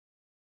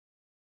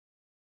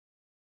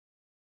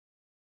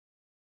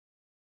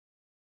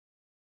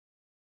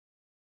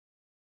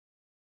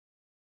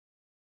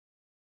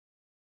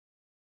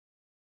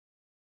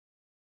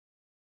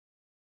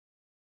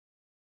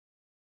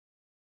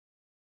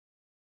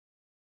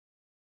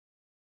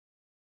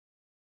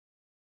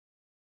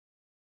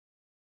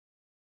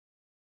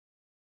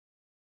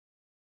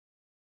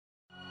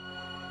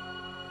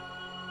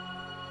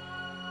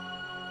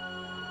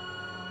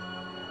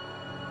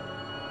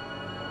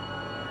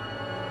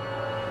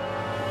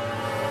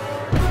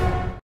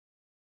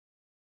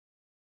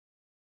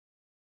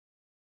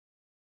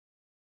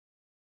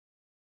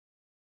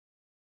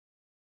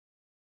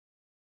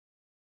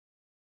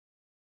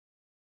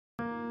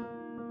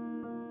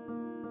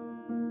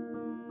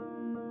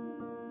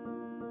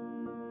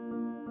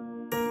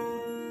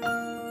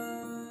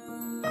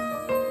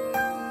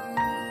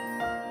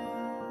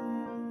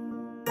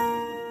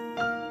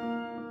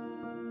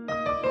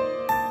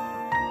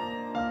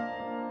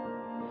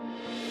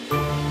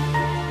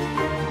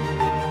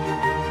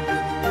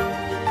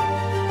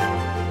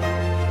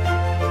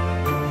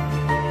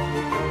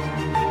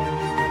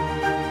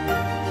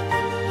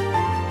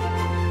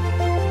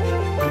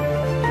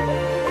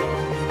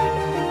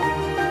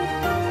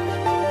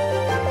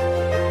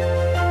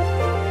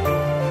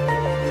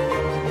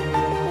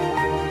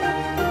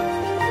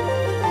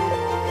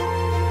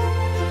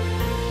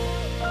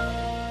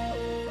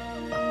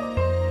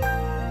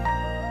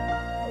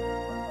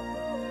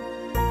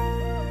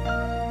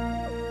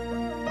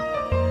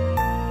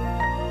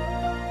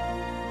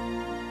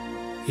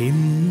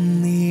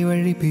ഇന്നീ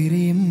വഴി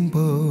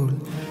പിരിയുമ്പോൾ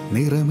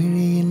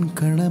നിറമിഴിയിൻ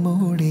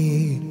കണമോടെ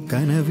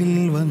കനവിൽ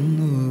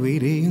വന്നു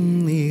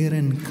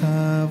വിരിയുന്നീരൻ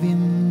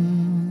കാവ്യം.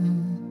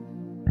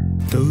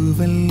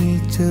 തൂവൽ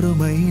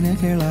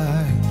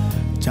ചെറുമൈനകളായി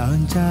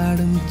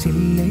ചാഞ്ചാടും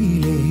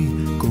ചില്ലയിലെ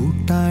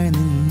കൂട്ടായി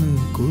നിന്നു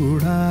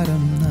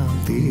കൂടാരം നാം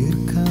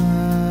തീർക്കാം.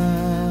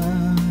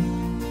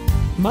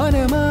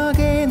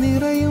 മനമാകെ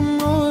നിറയും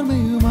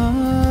ഓർമ്മയുമാ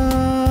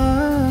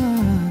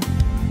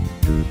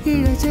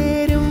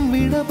ഇഴചേരും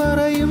വിട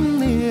പറയും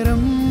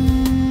നേരം.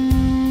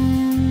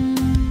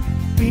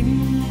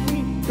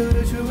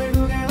 പിന്നിട്ടൊരു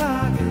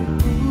ചുവടുകളാകെ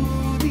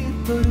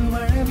പൂതിത്തൊരു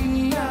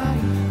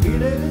മഴവില്ലായി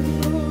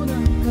ഇടരുന്നു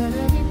നാം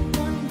കനവിൻ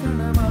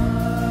പൊൻകണമായി.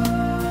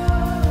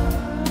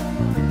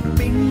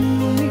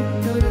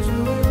 പിന്നിട്ടൊരു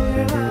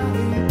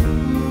ചുവടുകളാകെ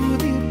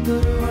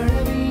പൂതിത്തൊരു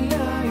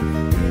മഴവില്ലായി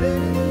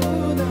ഇടരുന്നു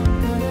നാം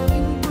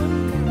കനവിൻ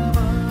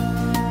പൊൻകണമായി.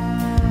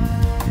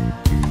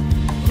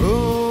 ഓ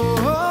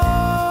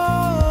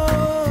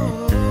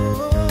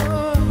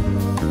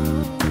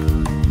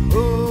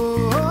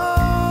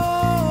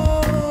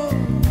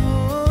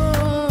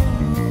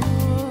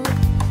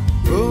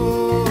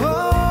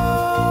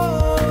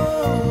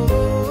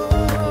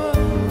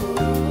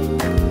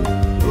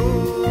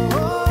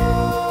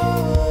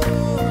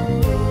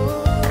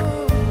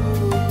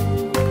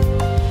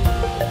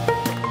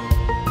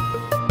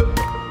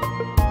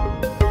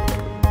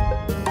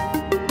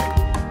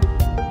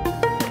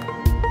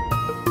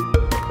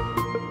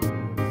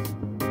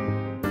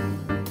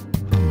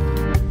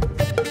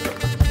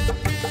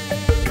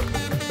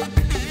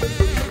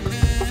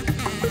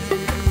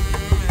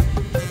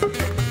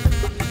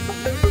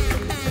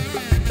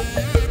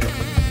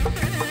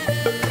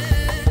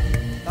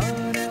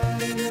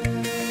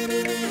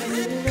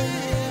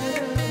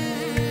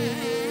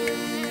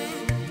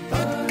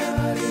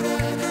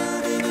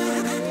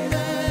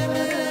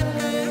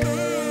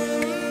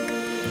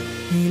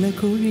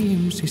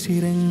ഇലകൊഴിയും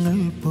ശിശിരങ്ങൾ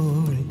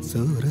പോൽ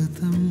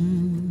സുഹൃതം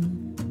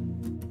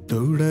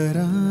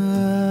തുടരാമിനി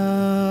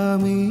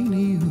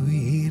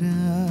ഉയരാ.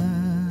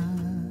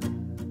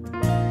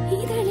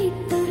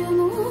 ഇതളിട്ടൊരു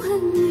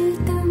മോഹങ്ങൾ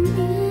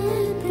തമ്മിൽ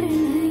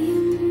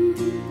പ്രണയം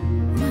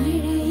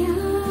മഴയായി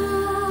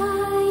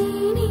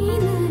നീ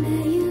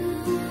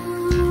നനയാം.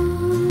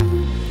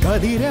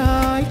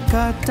 കതിരായി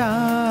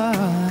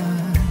കാറ്റായി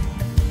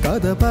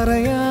കഥ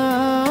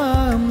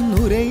പറയാം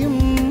നുരയും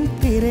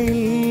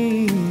തിരയിൽ.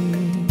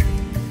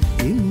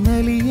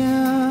 ഇന്നലിയാ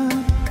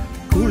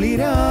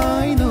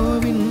കുളിരായി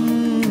നോവിൻ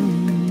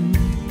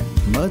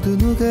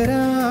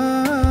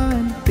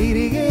മധുനുകരാൻ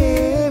തിരികെ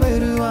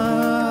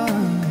വരുവാൻ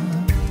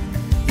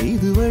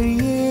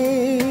ഇതുവഴിയേ.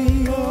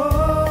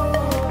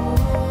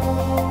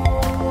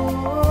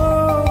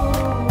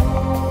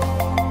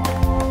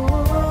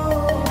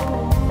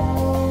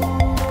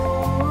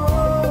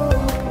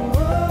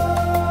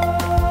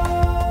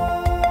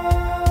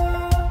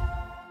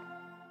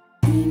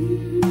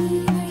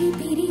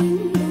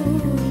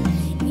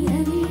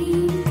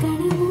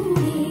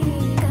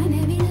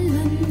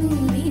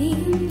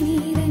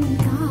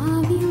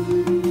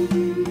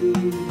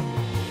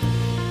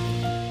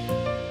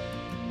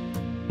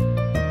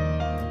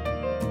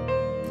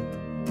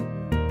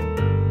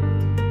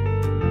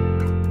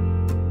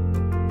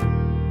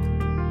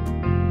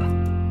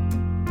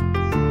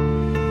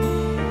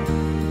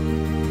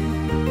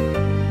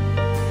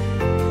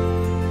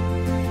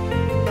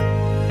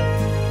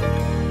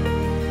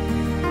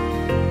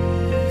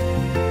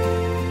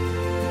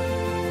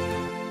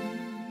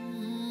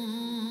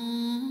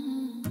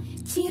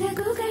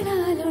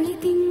 ചിറകുകളാലൊളി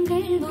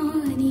തിങ്കൾ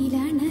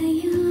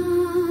വാനിലണയാൻ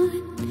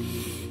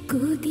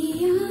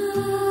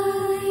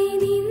കൊതിയായി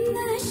നിന്ന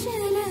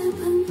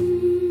ശലഭം.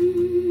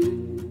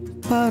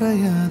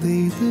 പറയാതെ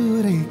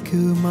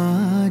ദൂരേക്കു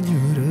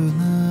മാഞ്ഞൊരു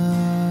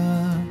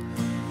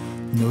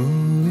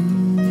നോവിൻ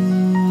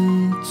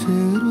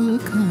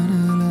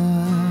ചെറുകനല.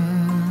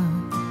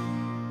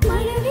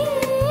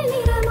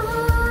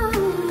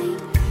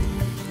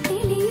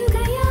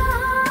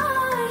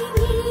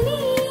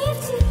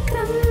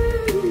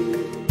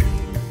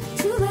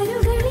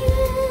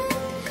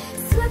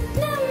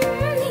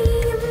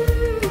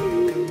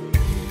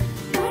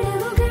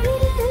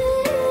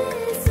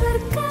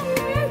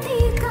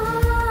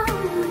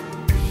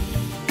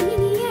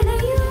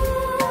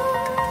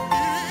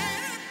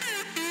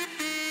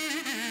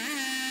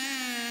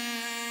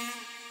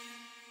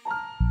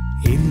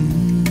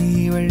 ഇന്നീ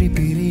വഴി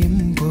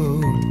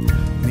പിരിയുമ്പോൾ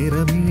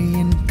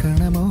നിറമിഴിയൻ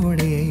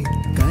കണമോടെ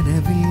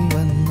കനവിൽ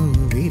വന്നു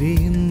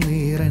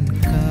വിരിയുന്നീറൻ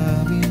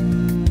കാവ്യം.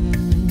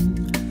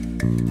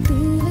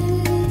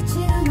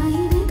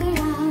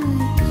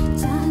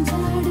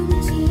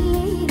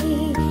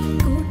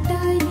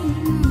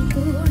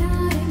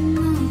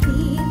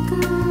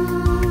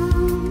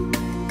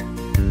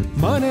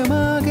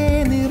 മനമാകെ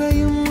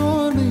നിറയും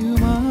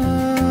ഓർമ്മയുമാ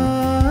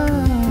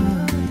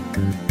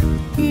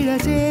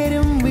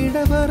ഇഴചേരും വിട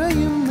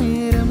പറയും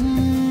നേരം.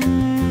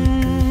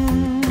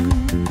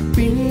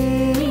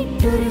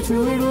 പിന്നിട്ടൊരു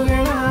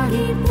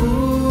ചുവടുകളാകെ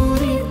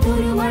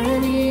പൂരിത്തൊരു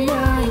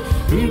മഴവില്ലായി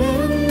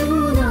വിടരുന്നു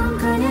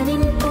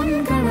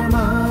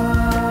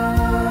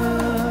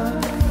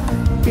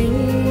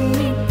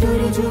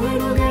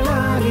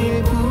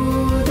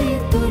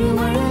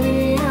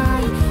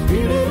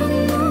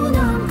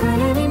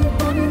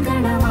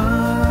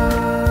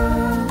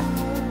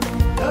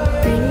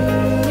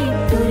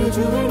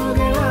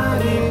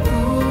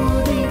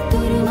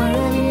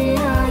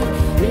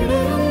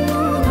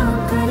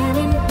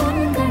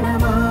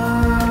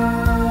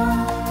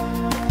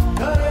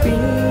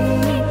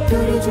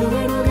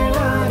ചുവടുകൾ